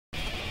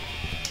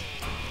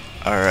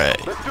Alright,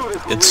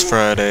 it's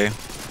Friday.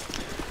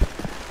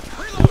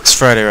 It's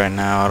Friday right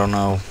now. I don't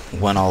know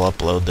when I'll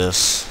upload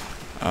this.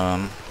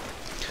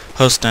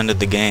 Host ended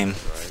the game.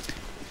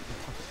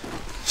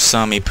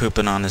 Saw me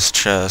pooping on his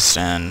chest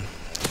and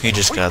he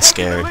just got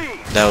scared.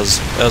 That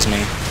was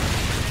me.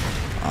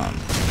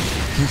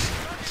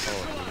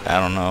 I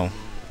don't know.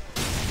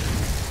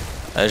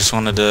 I just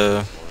wanted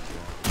to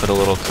put a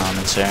little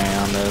commentary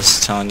on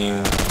this, telling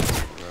you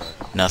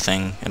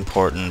nothing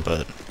important,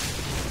 but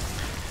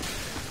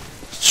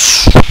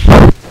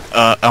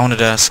I wanted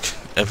to ask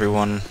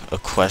everyone a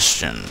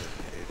question,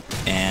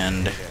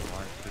 and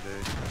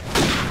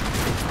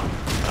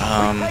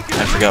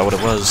I forgot what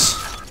it was.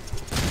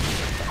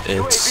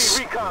 It's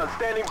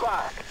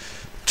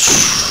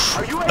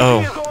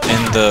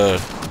in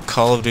the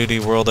Call of Duty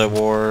World at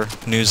War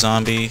New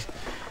Zombie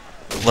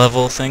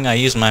level thing, I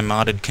use my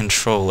modded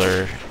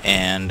controller,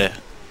 and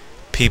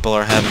people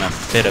are having a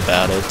fit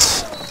about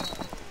it.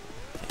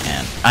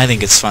 And I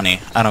think it's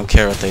funny. I don't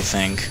care what they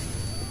think.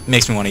 It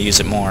makes me want to use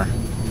it more.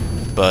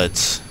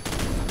 But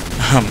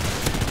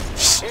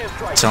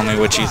tell me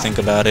what you think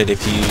about it.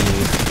 If you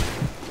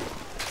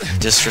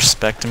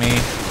disrespect me,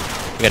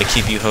 I gotta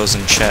keep you hoes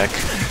in check.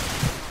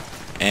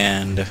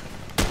 And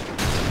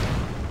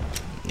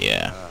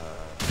yeah.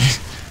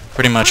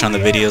 Pretty much on the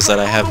videos that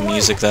I have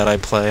music that I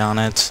play on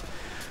it,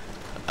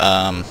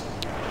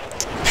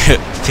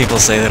 people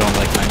say they don't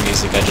like my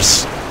music. I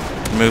just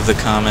remove the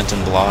comment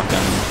and block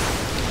them,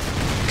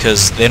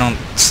 because they don't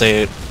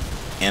say it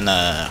in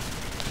a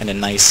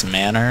nice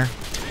manner.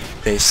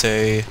 They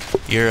say,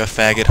 "You're a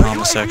faggot,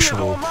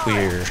 homosexual,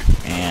 queer,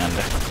 and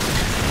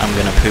I'm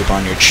gonna poop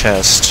on your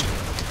chest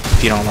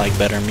if you don't like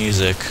better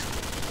music."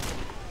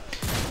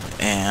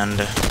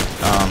 And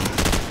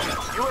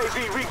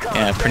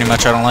yeah, pretty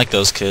much I don't like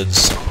those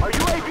kids.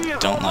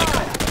 Don't like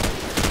them.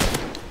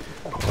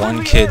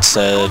 One kid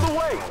said,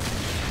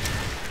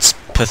 "It's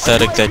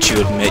pathetic that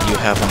you admit you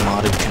have a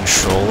modded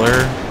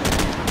controller."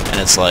 And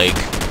it's like,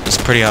 it's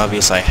pretty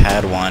obvious I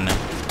had one.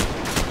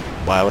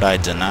 Why would I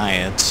deny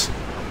it?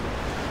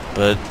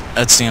 But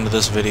that's the end of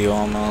this video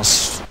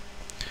almost.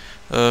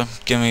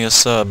 Give me a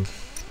sub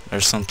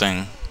or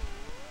something.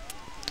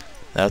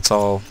 That's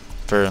all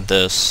for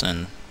this,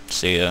 and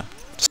see ya.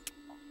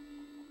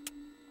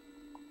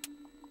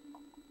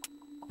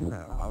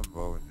 I'm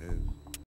voting this.